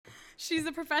She's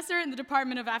a professor in the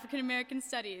Department of African American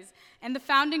Studies and the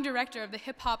founding director of the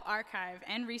Hiphop Archive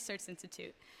and Research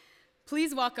Institute.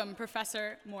 Please welcome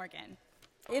Professor Morgan.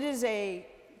 It is a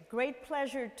great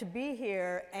pleasure to be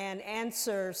here and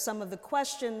answer some of the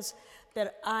questions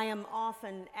that I am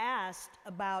often asked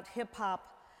about hip-hop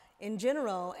in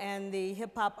general and the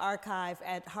Hip-Hop Archive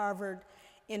at Harvard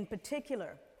in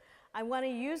particular. I want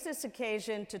to use this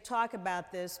occasion to talk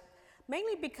about this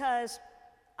mainly because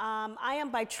I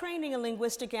am by training a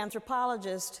linguistic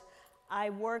anthropologist. I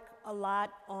work a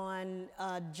lot on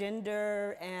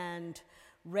gender and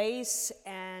race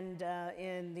and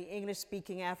in the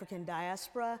English-speaking African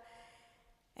diaspora,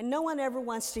 and no one ever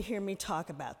wants to hear me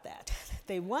talk about that.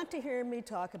 They want to hear me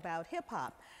talk about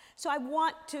hip-hop. So I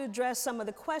want to address some of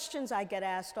the questions I get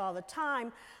asked all the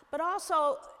time, but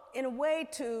also in a way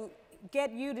to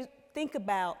get you to think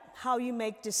about how you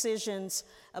make decisions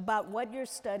about what you're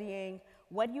studying,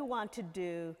 what you want to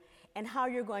do, and how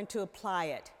you're going to apply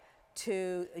it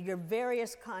to your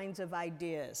various kinds of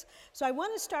ideas. So I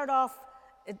want to start off,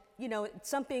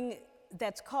 something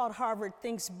that's called Harvard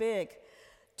Thinks Big,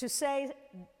 to say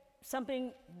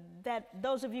something that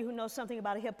those of you who know something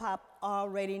about hip-hop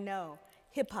already know.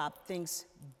 Hip-hop thinks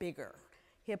bigger.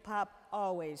 Hip-hop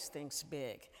always thinks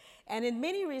big. And in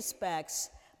many respects,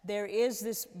 there is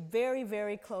this very,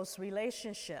 very close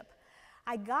relationship.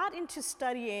 I got into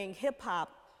studying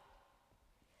hip-hop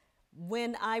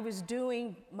when I was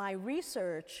doing my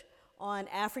research on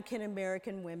African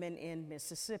American women in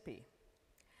Mississippi.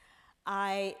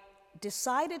 I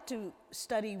decided to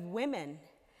study women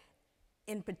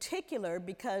in particular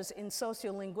because in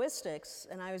sociolinguistics,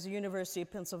 and I was at the University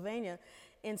of Pennsylvania,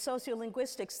 in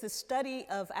sociolinguistics, the study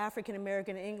of African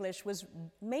American English was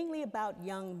mainly about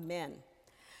young men.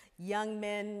 Young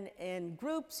men in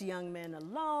groups, young men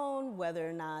alone, whether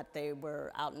or not they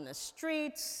were out in the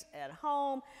streets, at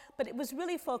home, but it was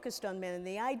really focused on men. And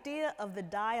the idea of the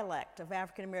dialect of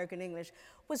African American English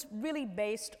was really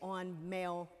based on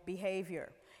male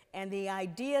behavior. And the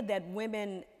idea that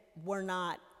women were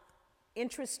not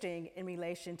interesting in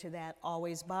relation to that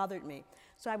always bothered me.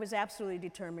 So I was absolutely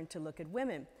determined to look at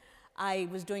women. I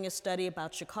was doing a study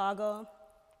about Chicago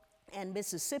and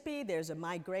Mississippi. There's a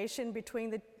migration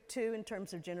between the two in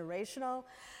terms of generational.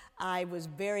 I was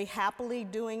very happily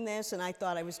doing this, and I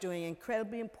thought I was doing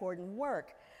incredibly important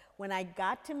work. When I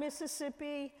got to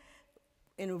Mississippi,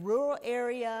 in a rural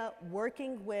area,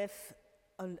 working with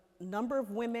a number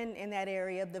of women in that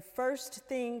area, the first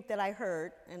thing that I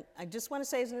heard, and I just want to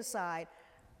say as an aside,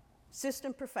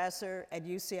 assistant professor at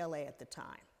UCLA at the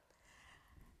time,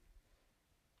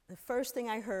 the first thing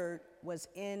I heard was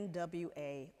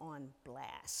NWA on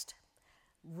blast.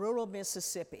 Rural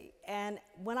Mississippi. And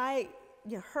when I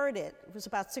heard it, it was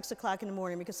about 6 o'clock in the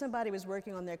morning because somebody was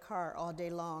working on their car all day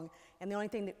long, and the only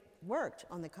thing that worked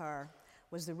on the car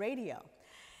was the radio.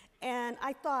 And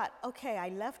I thought, okay, I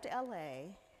left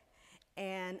LA,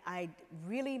 and I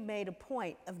really made a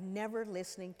point of never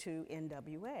listening to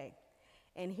NWA.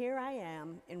 And here I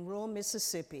am in rural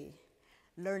Mississippi,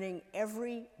 learning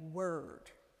every word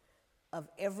of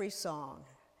every song,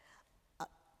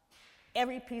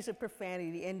 every piece of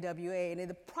profanity, the NWA. And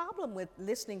the problem with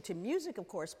listening to music, of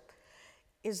course,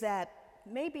 is that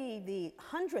maybe the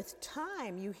 100th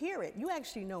time you hear it, you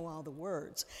actually know all the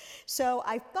words. So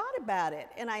I thought about it,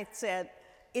 and I said,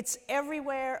 it's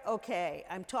everywhere, okay.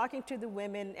 I'm talking to the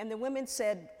women, and the women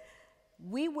said,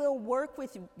 we will work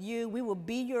with you, we will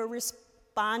be your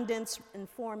respondents,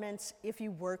 informants, if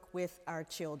you work with our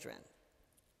children.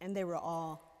 And they were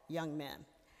all young men.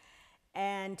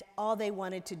 And all they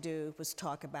wanted to do was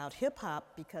talk about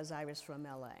hip-hop because I was from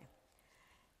LA.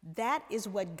 That is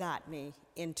what got me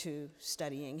into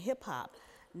studying hip-hop,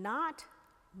 not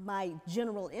my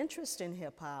general interest in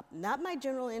hip-hop, not my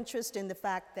general interest in the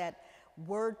fact that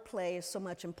wordplay is so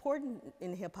much important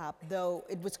in hip-hop, though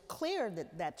it was clear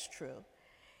that that's true.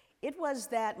 It was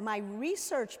that my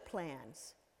research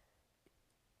plans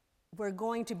were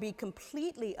going to be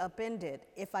completely upended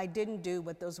if I didn't do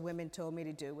what those women told me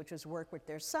to do, which was work with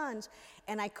their sons,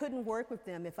 and I couldn't work with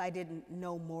them if I didn't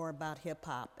know more about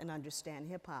hip-hop and understand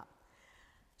hip-hop.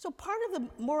 So part of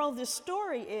the moral of this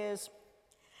story is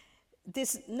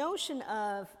this notion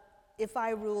of, if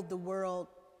I ruled the world,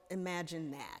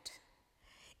 imagine that.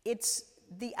 It's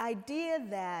the idea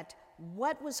that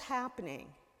what was happening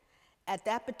at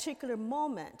that particular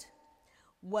moment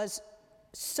was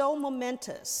so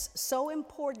momentous, so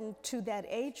important to that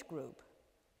age group,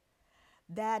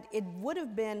 that it would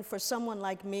have been for someone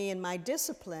like me in my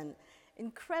discipline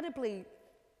incredibly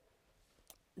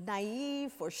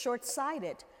naive or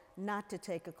short-sighted not to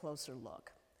take a closer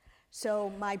look.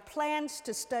 So my plans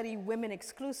to study women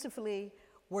exclusively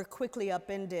were quickly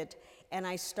upended, and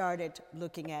I started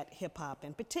looking at hip hop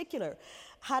in particular.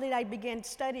 How did I begin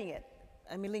studying it?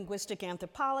 I'm a linguistic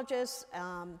anthropologist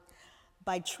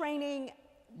by training,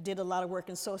 did a lot of work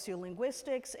in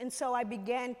sociolinguistics, and so I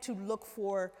began to look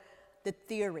for the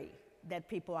theory that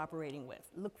people are operating with,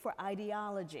 look for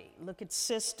ideology, look at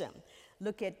system,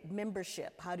 look at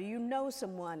membership. How do you know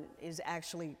someone is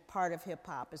actually part of hip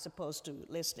hop as opposed to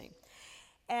listening?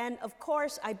 And of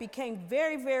course, I became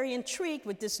very, very intrigued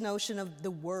with this notion of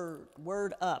the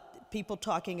word up, people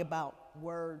talking about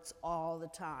words all the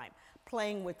time,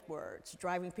 playing with words,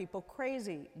 driving people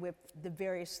crazy with the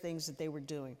various things that they were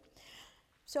doing.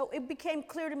 So it became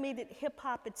clear to me that hip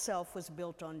hop itself was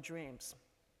built on dreams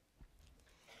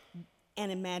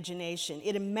and imagination.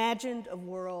 It imagined a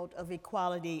world of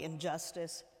equality and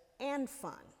justice and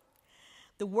fun.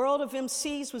 The world of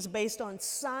MCs was based on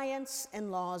science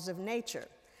and laws of nature.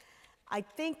 I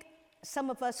think some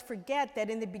of us forget that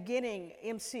in the beginning,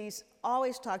 MCs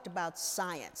always talked about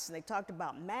science. They talked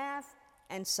about math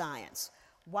and science.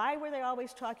 Why were they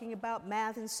always talking about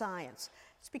math and science?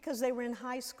 It's because they were in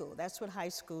high school. That's what high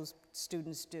school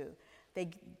students do.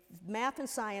 Math and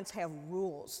science have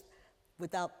rules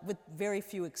with very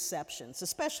few exceptions,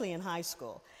 especially in high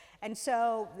school. And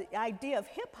so the idea of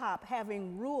hip hop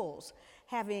having rules,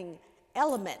 having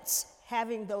elements,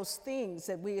 having those things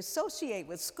that we associate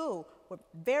with school were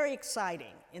very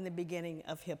exciting in the beginning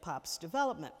of hip hop's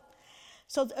development.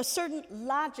 So a certain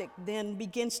logic then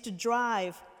begins to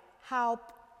drive how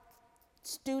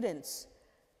students,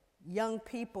 young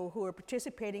people who are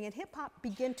participating in hip hop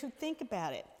begin to think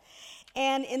about it.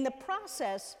 And in the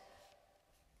process,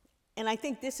 and I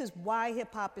think this is why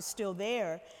hip hop is still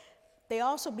there, they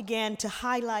also began to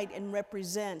highlight and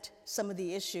represent some of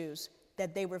the issues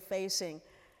that they were facing,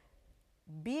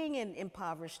 being in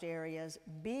impoverished areas,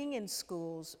 being in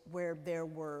schools where there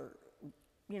were,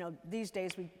 these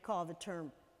days we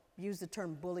use the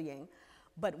term bullying,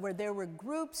 but where there were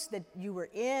groups that you were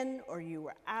in or you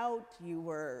were out, you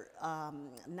were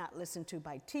not listened to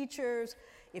by teachers.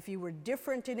 If you were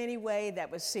different in any way, that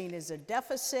was seen as a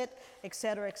deficit, et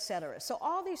cetera, et cetera. So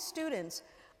all these students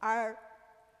are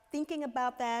thinking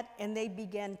about that, and they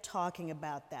began talking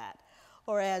about that.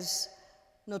 Or as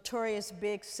Notorious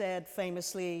Big said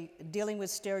famously, dealing with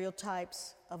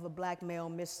stereotypes of a black male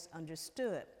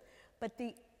misunderstood. But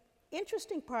the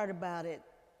interesting part about it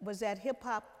was that hip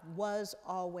hop was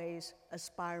always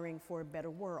aspiring for a better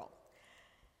world.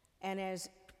 And as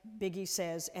Biggie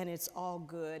says, and it's all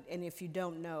good, and if you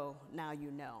don't know, now you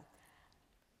know.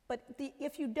 But the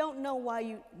if you don't know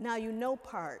why now you know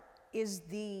part is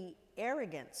the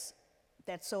arrogance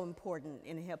that's so important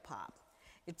in hip hop.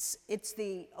 It's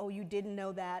the, oh, you didn't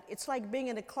know that. It's like being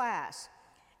in a class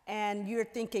and you're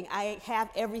thinking, I have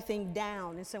everything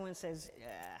down, and someone says,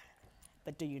 yeah,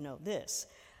 but do you know this?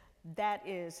 That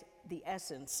is the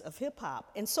essence of hip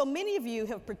hop. And so many of you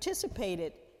have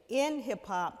participated in hip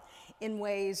hop in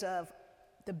ways of,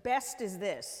 the best is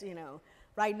this,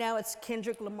 Right now it's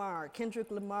Kendrick Lamar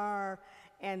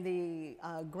and the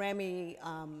Grammy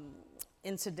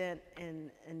incident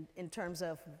in terms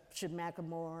of should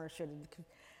Macklemore,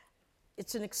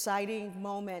 it's an exciting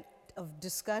moment of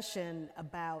discussion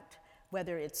about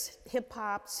whether it's hip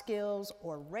hop skills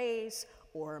or race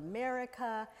or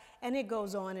America, and it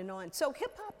goes on and on. So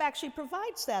hip hop actually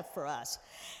provides that for us.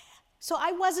 So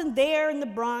I wasn't there in the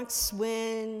Bronx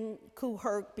when Kool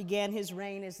Herc began his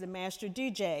reign as the master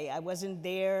DJ. I wasn't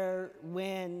there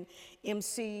when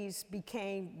MCs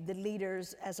became the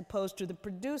leaders as opposed to the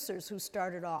producers who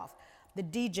started off, the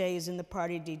DJs and the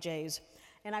party DJs.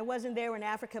 And I wasn't there when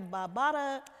Africa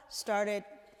Bambaataa started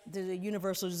the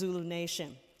Universal Zulu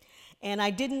Nation. And I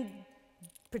didn't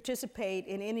participate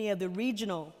in any of the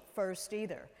regional first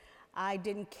either. I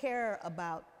didn't care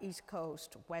about East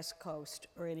Coast, West Coast,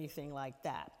 or anything like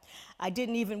that. I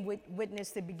didn't even witness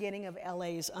the beginning of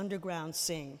LA's underground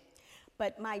scene.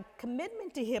 But my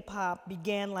commitment to hip hop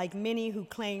began like many who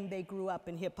claim they grew up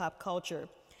in hip hop culture.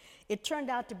 It turned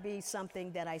out to be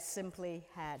something that I simply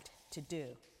had to do.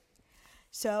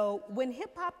 So when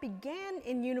hip hop began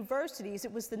in universities,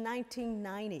 it was the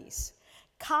 1990s.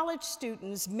 College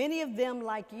students, many of them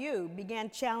like you, began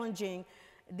challenging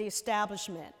the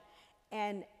establishment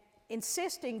and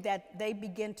insisting that they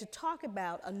begin to talk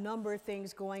about a number of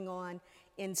things going on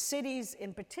in cities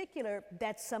in particular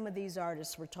that some of these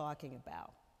artists were talking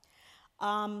about.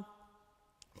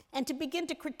 And to begin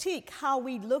to critique how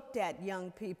we looked at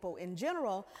young people in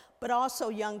general, but also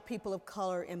young people of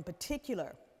color in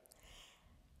particular.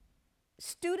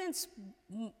 students,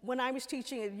 when I was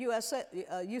teaching at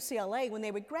UCLA, when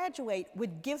they would graduate,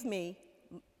 would give me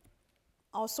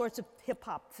all sorts of hip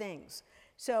hop things.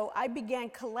 So I began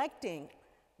collecting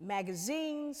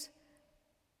magazines.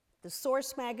 The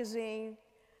Source magazine,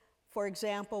 for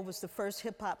example, was the first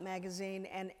hip hop magazine.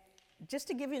 And just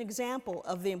to give you an example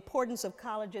of the importance of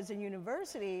colleges and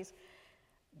universities,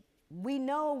 we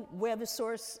know where the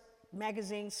Source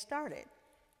magazine started,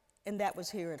 and that was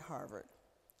here at Harvard.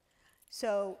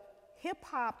 So hip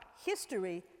hop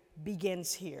history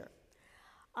begins here.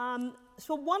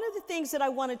 So one of the things that I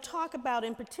want to talk about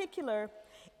in particular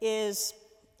is,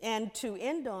 and to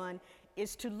end on,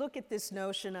 is to look at this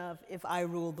notion of if I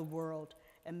rule the world,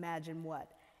 imagine what?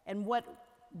 And what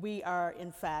we are,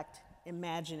 in fact,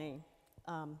 imagining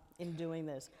in doing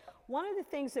this. One of the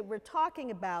things that we're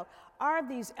talking about are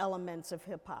these elements of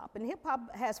hip hop. And hip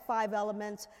hop has 5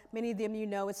 elements. Many of them you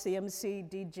know, it's the MC,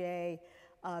 DJ,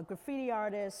 graffiti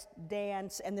artist,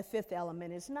 dance, and the 5th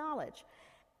element is knowledge.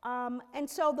 And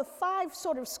so the 5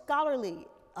 sort of scholarly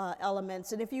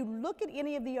elements, and if you look at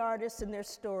any of the artists and their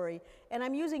story, and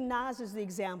I'm using Nas as the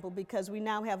example because we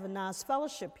now have a Nas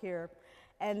Fellowship here,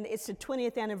 and it's the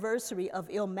 20th anniversary of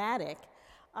Illmatic.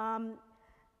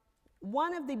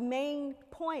 One of the main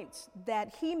points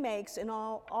that he makes and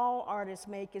all artists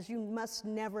make is you must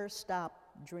never stop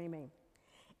dreaming.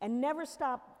 And never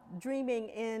stop dreaming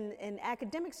in an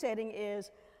academic setting is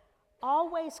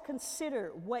always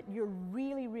consider what you're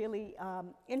really, really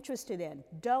interested in.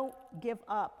 Don't give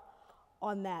up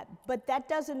on that. But that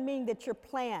doesn't mean that your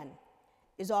plan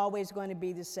is always going to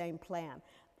be the same plan.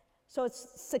 So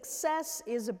success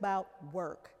is about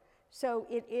work. So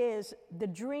it is the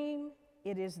dream,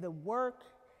 it is the work,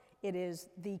 it is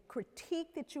the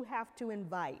critique that you have to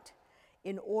invite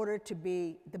in order to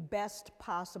be the best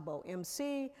possible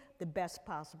MC, the best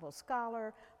possible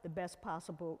scholar, the best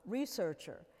possible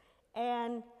researcher.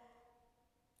 And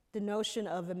the notion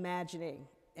of imagining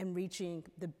and reaching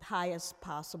the highest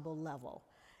possible level.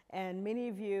 And many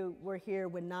of you were here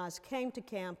when Nas came to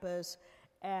campus,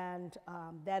 and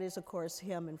that is, of course,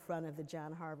 him in front of the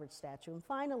John Harvard statue. And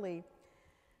finally,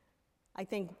 I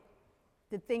think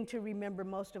the thing to remember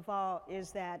most of all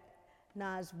is that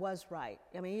Nas was right.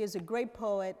 I mean, he is a great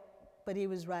poet, but he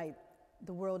was right.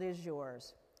 The world is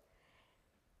yours.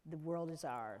 The world is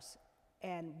ours.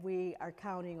 And we are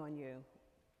counting on you.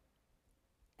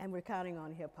 And we're counting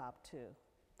on hip hop too,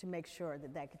 to make sure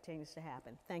that that continues to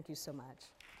happen. Thank you so much.